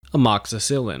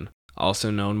Amoxicillin,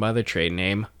 also known by the trade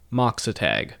name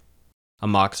Moxatag.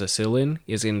 Amoxicillin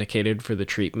is indicated for the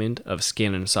treatment of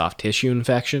skin and soft tissue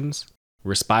infections,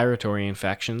 respiratory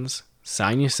infections,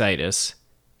 sinusitis,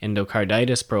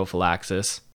 endocarditis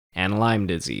prophylaxis, and Lyme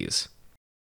disease.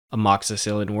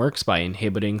 Amoxicillin works by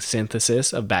inhibiting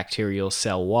synthesis of bacterial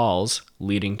cell walls,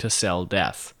 leading to cell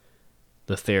death.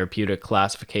 The therapeutic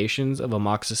classifications of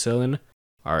amoxicillin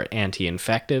are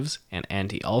anti-infectives and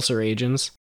anti-ulcer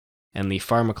agents, and the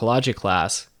pharmacology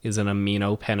class is an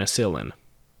aminopenicillin.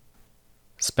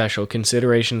 Special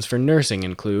considerations for nursing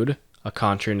include a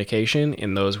contraindication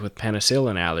in those with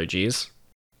penicillin allergies,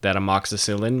 that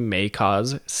amoxicillin may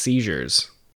cause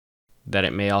seizures, that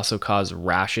it may also cause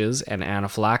rashes and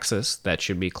anaphylaxis that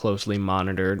should be closely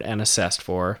monitored and assessed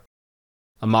for.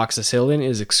 Amoxicillin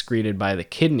is excreted by the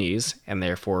kidneys, and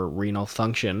therefore renal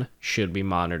function should be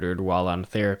monitored while on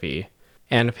therapy,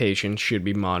 and patients should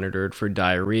be monitored for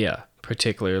diarrhea,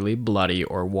 particularly bloody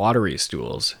or watery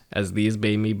stools, as these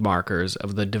may be markers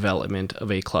of the development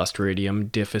of a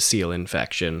Clostridium difficile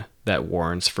infection that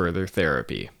warrants further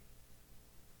therapy.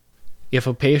 If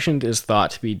a patient is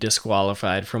thought to be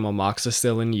disqualified from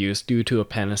amoxicillin use due to a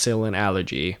penicillin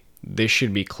allergy, this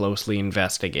should be closely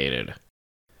investigated.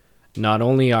 Not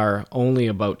only are only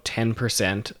about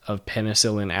 10% of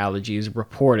penicillin allergies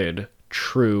reported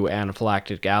true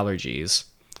anaphylactic allergies,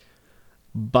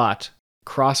 but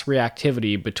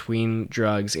cross-reactivity between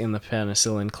drugs in the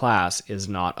penicillin class is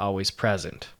not always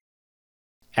present.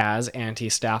 As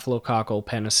anti-staphylococcal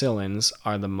penicillins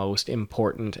are the most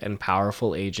important and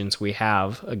powerful agents we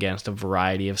have against a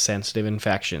variety of sensitive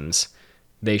infections,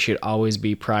 they should always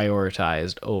be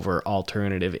prioritized over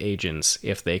alternative agents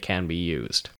if they can be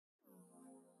used.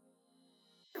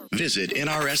 Visit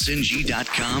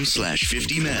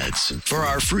nrsng.com/50meds for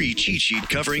our free cheat sheet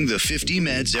covering the 50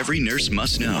 meds every nurse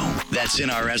must know. That's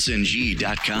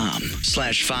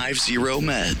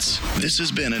nrsng.com/50meds. This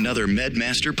has been another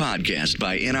MedMaster podcast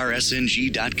by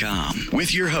nrsng.com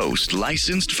with your host,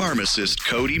 licensed pharmacist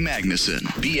Cody Magnuson,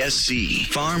 BSc,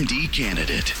 PharmD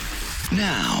candidate.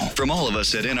 Now, from all of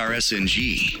us at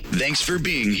NRSNG, thanks for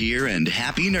being here and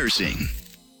happy nursing.